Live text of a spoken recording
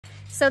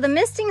So the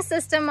misting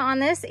system on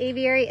this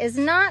aviary is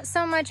not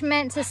so much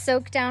meant to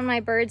soak down my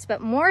birds,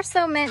 but more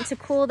so meant to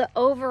cool the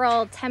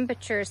overall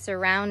temperature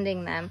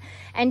surrounding them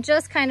and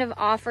just kind of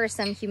offer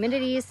some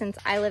humidity since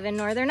I live in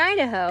northern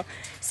Idaho.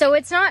 So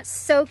it's not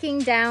soaking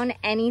down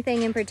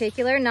anything in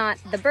particular, not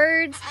the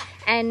birds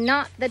and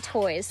not the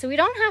toys. So we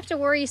don't have to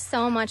worry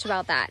so much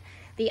about that.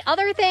 The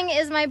other thing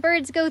is my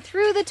birds go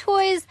through the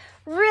toys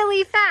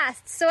really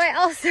fast, so I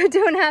also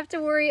don't have to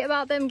worry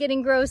about them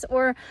getting gross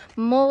or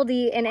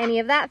moldy in any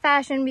of that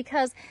fashion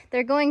because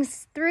they're going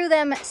through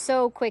them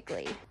so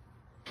quickly.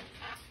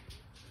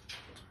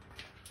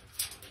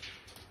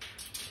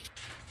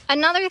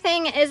 Another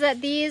thing is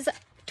that these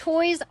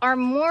toys are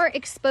more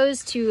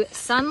exposed to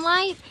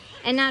sunlight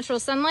and natural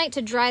sunlight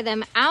to dry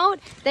them out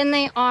than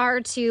they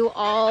are to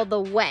all the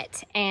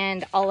wet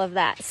and all of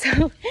that.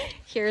 So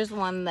here's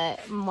one that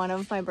one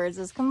of my birds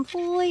is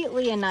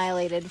completely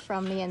annihilated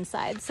from the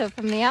inside. So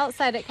from the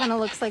outside, it kind of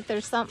looks like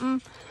there's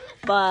something,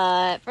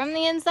 but from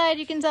the inside,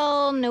 you can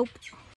tell, nope.